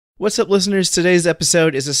What's up, listeners? Today's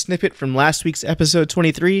episode is a snippet from last week's episode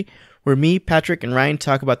 23, where me, Patrick, and Ryan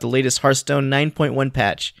talk about the latest Hearthstone 9.1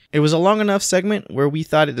 patch. It was a long enough segment where we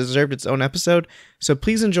thought it deserved its own episode, so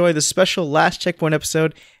please enjoy the special last checkpoint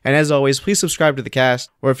episode, and as always, please subscribe to the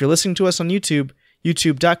cast, or if you're listening to us on YouTube,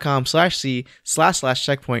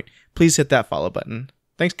 youtube.com/c/checkpoint, please hit that follow button.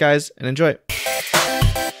 Thanks, guys, and enjoy.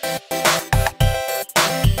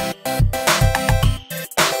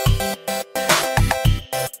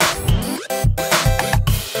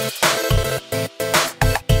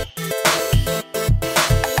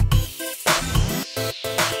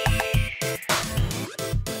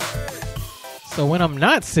 So when I'm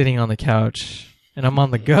not sitting on the couch and I'm on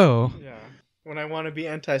the go, When I want to be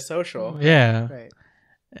antisocial, right.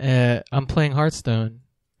 I'm playing Hearthstone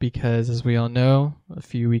because, as we all know, a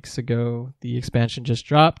few weeks ago the expansion just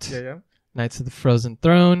dropped, Knights of the Frozen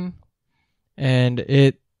Throne, and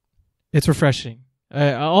it's refreshing.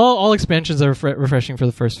 All expansions are refreshing for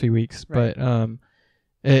the first few weeks, but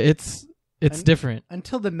it's different.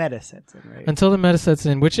 Until the meta sets in, right? Until the meta sets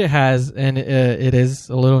in, which it has, and it is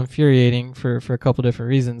a little infuriating for a couple different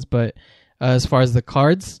reasons. But as far as the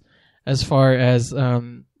cards, as far as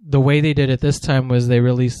the way they did it this time was they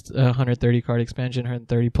released a 130 card expansion,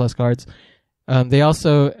 130 plus cards. They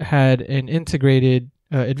also had an integrated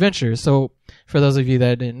adventure. So for those of you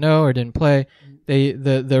that didn't know or didn't play,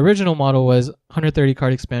 the original model was 130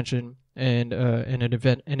 card expansion and an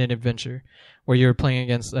adventure where you're playing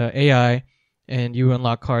against AI. And you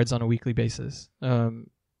unlock cards on a weekly basis for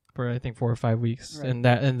I think 4 or 5 weeks, right.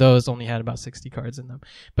 and those only had about 60 cards in them.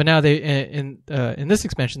 But now they in this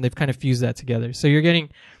expansion they've kind of fused that together. So you're getting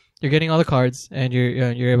all the cards, and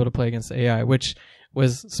you're able to play against the AI, which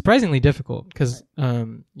was surprisingly difficult because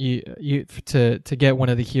you to get one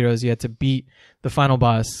of the heroes you had to beat the final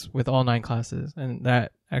boss with all 9 classes, and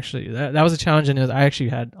that was a challenge, and I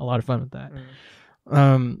actually had a lot of fun with that.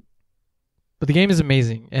 But the game is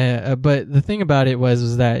amazing. But the thing about it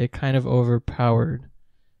was that it kind of overpowered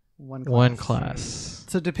one class.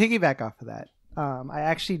 So to piggyback off of that, I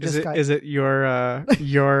actually just Is it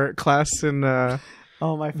your class in my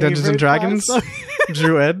favorite Dungeons and Dragons?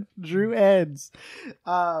 Druid? Druids.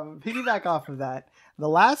 Piggyback off of that, the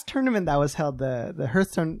last tournament that was held, the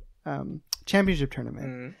Hearthstone Championship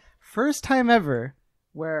Tournament, first time ever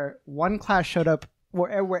where one class showed up,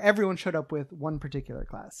 where everyone showed up with one particular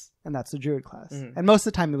class, and that's the Druid class. And most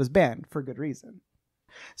of the time it was banned for good reason.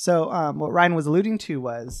 So what Ryan was alluding to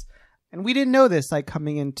was, and we didn't know this like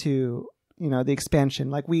coming into the expansion,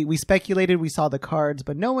 like we speculated, we saw the cards,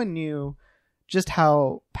 but no one knew just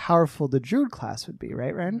how powerful the Druid class would be,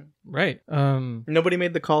 right, Ryan? Right. Nobody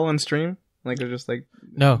made the call on stream? Like they're just like,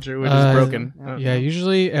 no, Druid is broken. Yeah,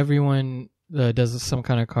 usually everyone does some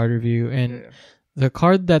kind of card review, and the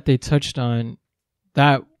card that they touched on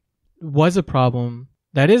that was a problem,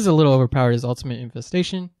 that is a little overpowered, is Ultimate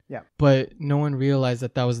Infestation. Yeah. But no one realized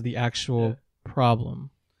that was the actual problem.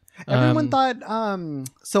 Everyone thought,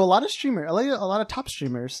 so a lot of top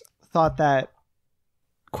streamers thought that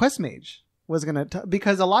Quest Mage was going to,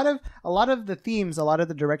 because a lot of the themes, a lot of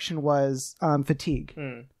the direction was fatigue,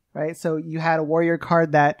 right? So you had a warrior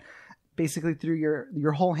card that basically threw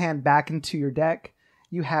your whole hand back into your deck.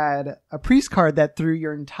 You had a priest card that threw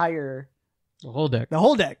your entire... The whole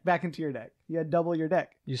deck back into your deck. You had double your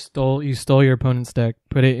deck. You stole your opponent's deck,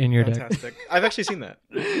 put it in your Fantastic. deck. I've actually seen that.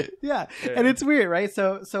 Yeah, and it's weird, right?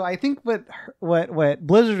 So I think what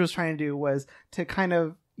Blizzard was trying to do was to kind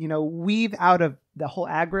of weave out of the whole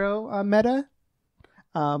aggro meta.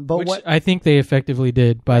 Which I think they effectively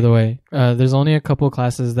did. By the way, there's only a couple of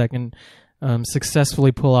classes that can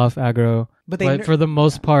successfully pull off aggro, but for the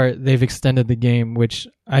most part, they've extended the game, which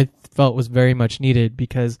I felt was very much needed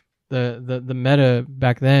because. The meta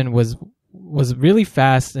back then was really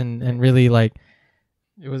fast and really like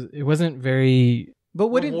it wasn't very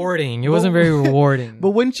rewarding. It wasn't very rewarding.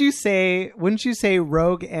 But wouldn't you say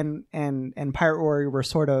Rogue and Pirate Warrior were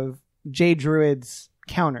sort of Jade Druid's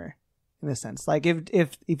counter in a sense? Like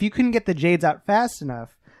if you couldn't get the Jades out fast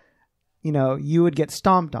enough, you would get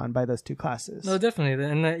stomped on by those two classes. No, definitely,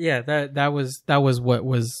 and that was what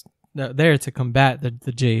was there to combat the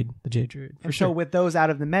Jade Druid. So with those out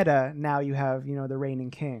of the meta, now you have the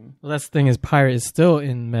reigning king. Well, that's the thing, is Pirate is still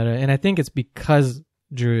in meta, and I think it's because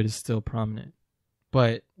Druid is still prominent.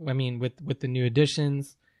 But I mean, with the new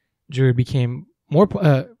additions, Druid became more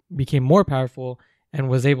powerful and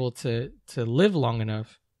was able to live long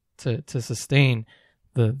enough to sustain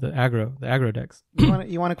the aggro decks.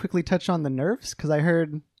 You want to quickly touch on the nerfs, because I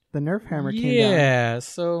heard the nerf hammer came down. Yeah,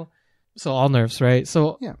 so all nerfs, right?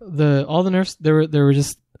 So all the nerfs, there were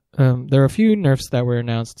just there were a few nerfs that were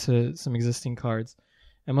announced to some existing cards.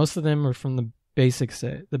 and most of them are from the basic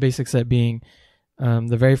set. The basic set being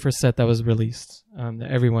the very first set that was released, that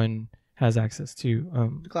everyone has access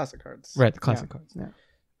to. The classic cards. Right, the classic cards.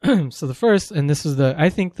 Yeah. So the first, and this is I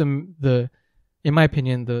think the in my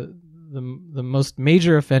opinion, the most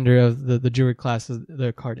major offender of the Druid class is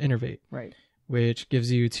the card Innervate, Right. which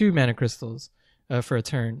gives you 2 mana crystals for a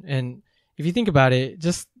turn. And if you think about it,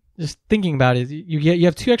 just thinking about it, you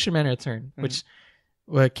have 2 extra mana a turn, which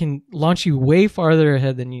can launch you way farther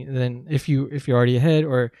ahead than if you're already ahead,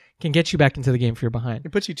 or can get you back into the game if you're behind.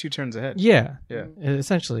 It puts you 2 turns ahead. Yeah, Yeah.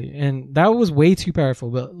 Essentially. And that was way too powerful,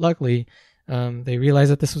 but luckily they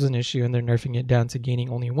realized that this was an issue, and they're nerfing it down to gaining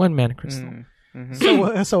only 1 mana crystal.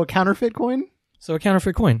 Mm-hmm. So a counterfeit coin? So a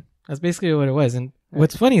counterfeit coin. That's basically what it was. And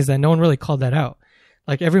what's funny is that no one really called that out.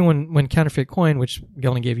 Like everyone, when counterfeit coin, which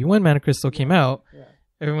only gave you 1 mana crystal, came out,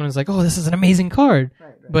 everyone was like, "Oh, this is an amazing card."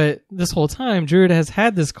 Right. But this whole time, Druid has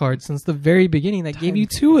had this card since the very beginning that gave you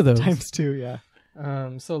 2 of those. Times 2, yeah.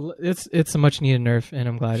 So it's a much needed nerf, and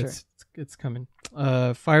I'm glad it's coming.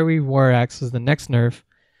 Fiery War Axe is the next nerf.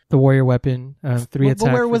 The warrior weapon, 3 attack.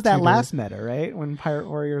 But where was that 2 last meta, right? When Pirate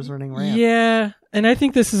Warriors running ramp. Yeah, and I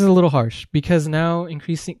think this is a little harsh because now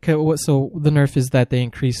increasing. So the nerf is that they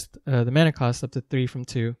increased the mana cost up to 3 from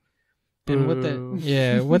 2. And what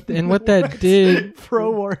that did,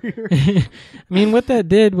 Pro Warrior. I mean, what that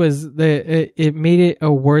did was it made it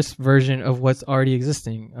a worse version of what's already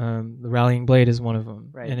existing. The Rallying Blade is one of them,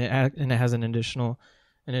 Right. and it has an additional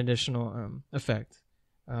effect.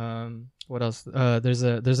 What else?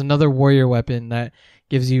 There's another warrior weapon that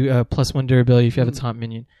gives you +1 durability if you have a taunt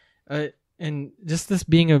minion. And just this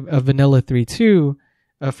being a vanilla 3/2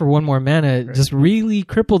 for 1 more mana just really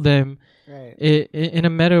crippled them. Right. In a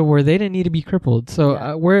meta where they didn't need to be crippled.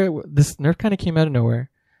 So where this nerf kind of came out of nowhere.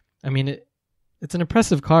 I mean, it's an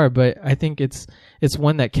impressive card, but I think it's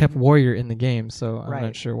one that kept Warrior in the game. So I'm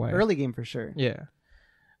not sure why. Early game for sure. Yeah.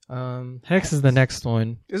 Hex is the next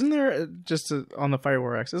one. Isn't there on the Fire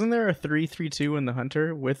War Axe? Isn't there a 3/3/2 in the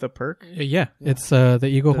Hunter with a perk? Yeah. It's the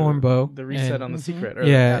Eagle Horn Bow. The reset on the secret. Or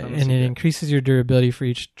Yeah, the and it increases your durability for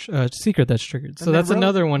each secret that's triggered. So And that's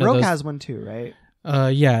another one of Rogue those. has one too, right?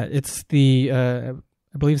 Yeah, it's the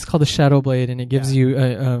I believe it's called the Shadow Blade, and it gives you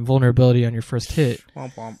a vulnerability on your first hit.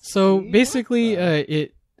 Womp womp. So basically,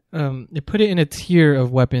 it put it in a tier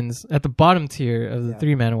of weapons at the bottom tier of the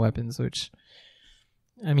 3 mana weapons, which,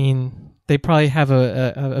 I mean, they probably have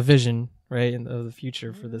a vision, right, of the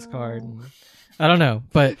future for this card. And I don't know,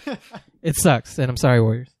 but it sucks, and I'm sorry,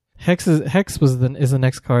 Warriors. Hex is the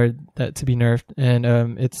next card that to be nerfed,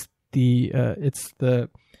 and it's the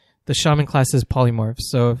Shaman class's polymorph.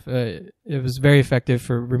 So it was very effective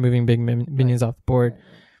for removing big minions off the board,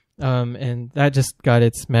 and that just got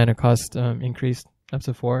its mana cost increased up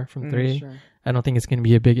to 4 from 3. Sure. I don't think it's going to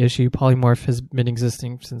be a big issue. Polymorph has been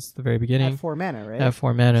existing since the very beginning. At 4 mana, right? At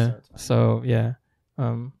 4 mana. So yeah,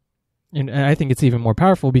 and I think it's even more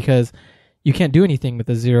powerful because you can't do anything with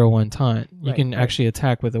a 0/1 taunt. You can actually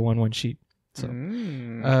attack with a 1/1 sheet. So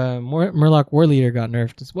Murloc War Leader got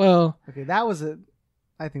nerfed as well. Okay,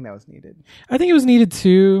 I think that was needed. I think it was needed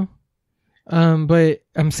too, but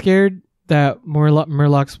I'm scared that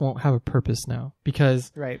Murlocs won't have a purpose now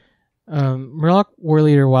because Murloc War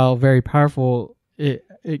Leader, while very powerful, it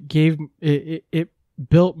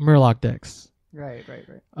built Murloc decks. Right.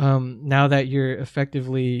 Now that you're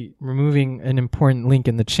effectively removing an important link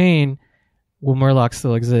in the chain, will Murloc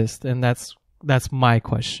still exist? And that's my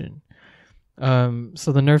question.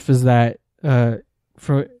 So the nerf is that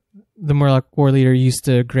for the Murloc War Leader used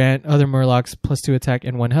to grant other Murlocs +2 attack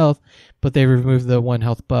and 1 health, but they removed the 1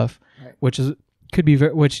 health buff, which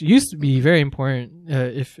used to be very important,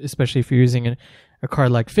 especially if you're using a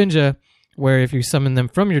card like Finja, where if you summon them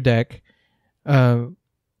from your deck, or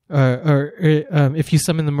if you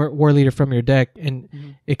summon the War Leader from your deck, and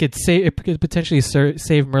it could potentially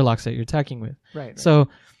save Murlocs that you're attacking with. Right. So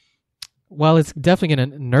while it's definitely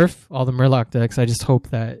going to nerf all the Murloc decks, I just hope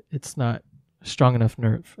that it's not strong enough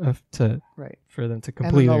nerf for them to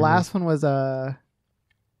completely. And then the last one was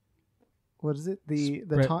what is it?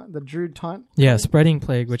 The Druid taunt. Yeah, Spreading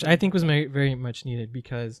Plague, which I think was very much needed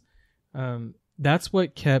because that's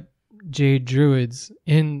what kept Jade Druids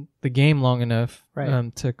in the game long enough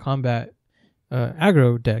to combat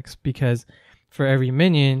aggro decks. Because for every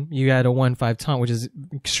minion, you add a 1/5 taunt, which is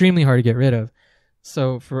extremely hard to get rid of.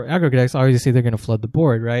 So for aggro decks, obviously they're going to flood the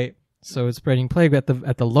board, right? So it's Spreading Plague at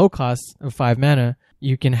the low cost of 5 mana,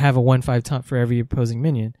 you can have a 1/5 taunt for every opposing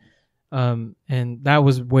minion, and that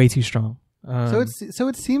was way too strong. So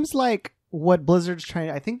it seems like what Blizzard's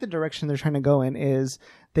I think the direction they're trying to go in is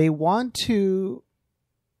they want to.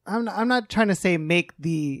 I'm not trying to say make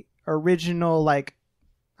the original like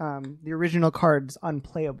the original cards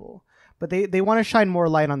unplayable. But they want to shine more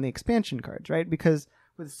light on the expansion cards, right? Because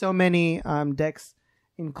with so many decks,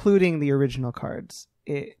 including the original cards,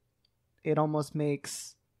 it almost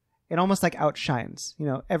like outshines,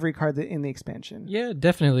 every card in the expansion. Yeah,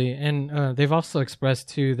 definitely. And they've also expressed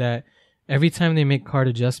too that every time they make card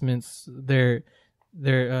adjustments, they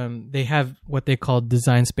have what they call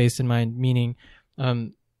design space in mind, meaning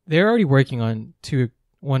they're already working on two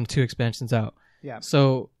expansions out. Yeah.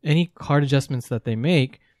 So any card adjustments that they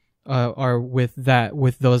make are with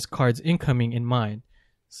those cards incoming in mind.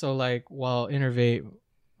 So like while Innervate,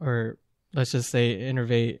 or let's just say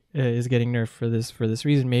Innervate is getting nerfed for this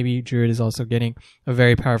reason, maybe Druid is also getting a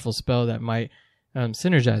very powerful spell that might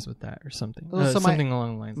synergize with that or something. Something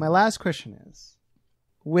along the lines. My last question is,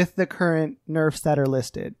 with the current nerfs that are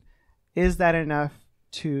listed, is that enough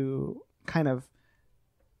to kind of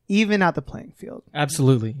even out the playing field?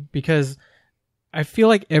 Absolutely, because I feel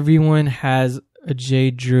like everyone has a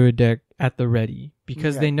Jade Druid deck at the ready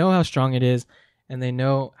because they know how strong it is, and they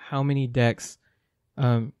know how many decks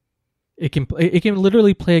it can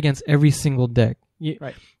literally play against every single deck.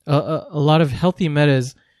 Right. A lot of healthy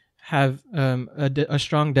metas have a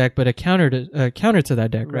strong deck, but a counter to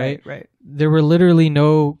that deck, right? Right. There were literally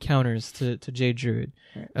no counters to Jade Druid.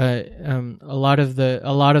 Right. A lot of the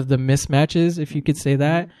mismatches, if you could say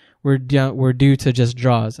that, were due to just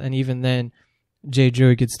draws, and even then, Jade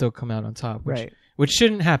Druid could still come out on top, which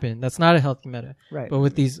shouldn't happen. That's not a healthy meta. Right. But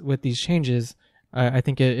with these changes, I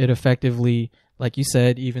think it effectively, like you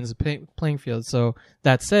said, evens the playing field. So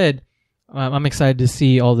that said, I'm excited to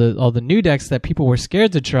see all the new decks that people were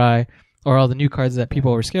scared to try, or all the new cards that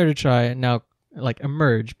people were scared to try, and now like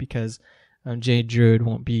emerge because Jade Druid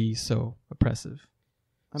won't be so oppressive.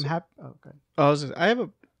 I'm happy. Oh, good. I have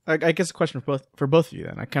I guess a question for both of you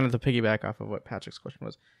then. I kind of to piggyback off of what Patrick's question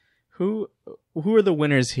was. Who are the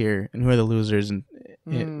winners here and who are the losers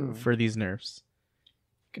for these nerfs?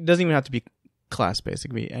 It doesn't even have to be class based. It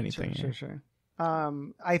could be anything. Sure.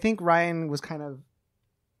 I think Ryan was kind of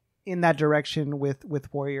in that direction with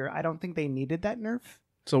Warrior. I don't think they needed that nerf.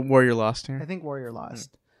 So Warrior lost here? I think Warrior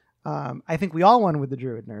lost. I think we all won with the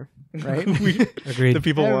Druid nerf, right? Agreed. The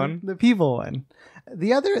people won. The people won.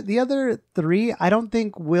 The other three, I don't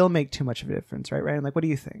think will make too much of a difference, right, Ryan? Like, what do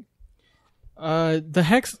you think? The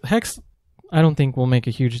Hex, I don't think will make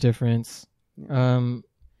a huge difference. The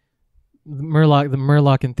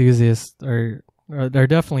Murloc enthusiasts are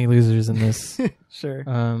definitely losers in this. Sure.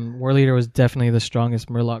 War Leader was definitely the strongest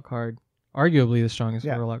Murloc card, arguably the strongest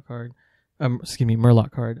Murloc card.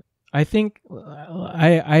 Murloc card. I think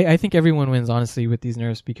I think everyone wins honestly with these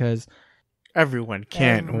nerfs because everyone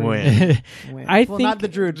can't win. I think not the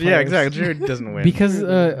Druid players. Yeah, exactly. Druid doesn't win because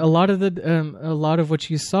a lot of what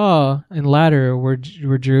you saw in ladder were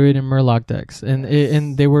Druid and Murloc decks, and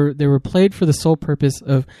and they were played for the sole purpose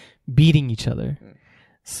of beating each other.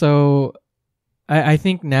 So I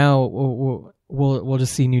think now we'll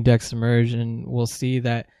just see new decks emerge, and we'll see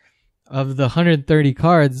that of the 130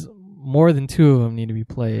 cards, more than 2 of them need to be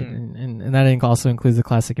played, and that also includes the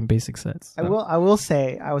classic and basic sets. So. I will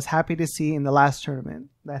say I was happy to see in the last tournament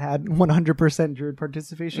that had 100% Druid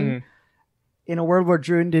participation. In a world where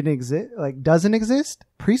Druid doesn't exist,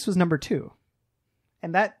 Priest was number 2,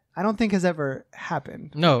 and that I don't think has ever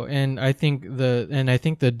happened. No, and I think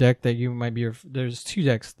the deck that you might be there's 2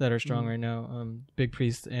 decks that are strong right now, Big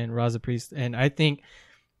Priest and Raza Priest, and I think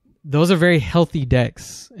those are very healthy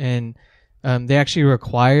decks, and they actually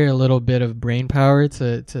require a little bit of brain power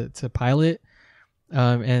to pilot,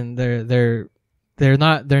 and they're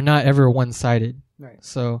not ever one-sided. Right.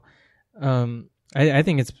 So, I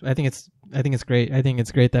think it's great. I think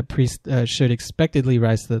it's great that Priest should expectedly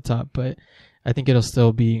rise to the top, but I think it'll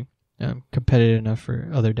still be competitive enough for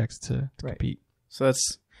other decks to compete. So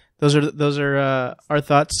those are our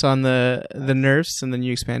thoughts on the nerfs and the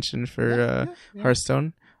new expansion for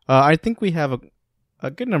Hearthstone. I think we have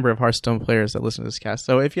a good number of Hearthstone players that listen to this cast.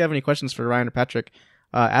 So if you have any questions for Ryan or Patrick,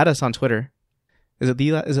 add us on Twitter. Is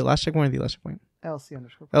it Last Checkpoint or the Last Checkpoint? LC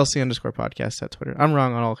 _podcast at Twitter. I'm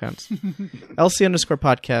wrong on all accounts. LC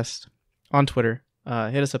 _podcast on Twitter.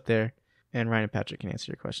 Hit us up there, and Ryan and Patrick can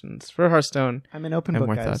answer your questions for Hearthstone. I'm an open book,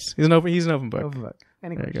 guys. Thoughts. He's an open book. Open book.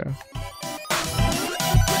 Any there questions? you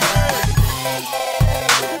go.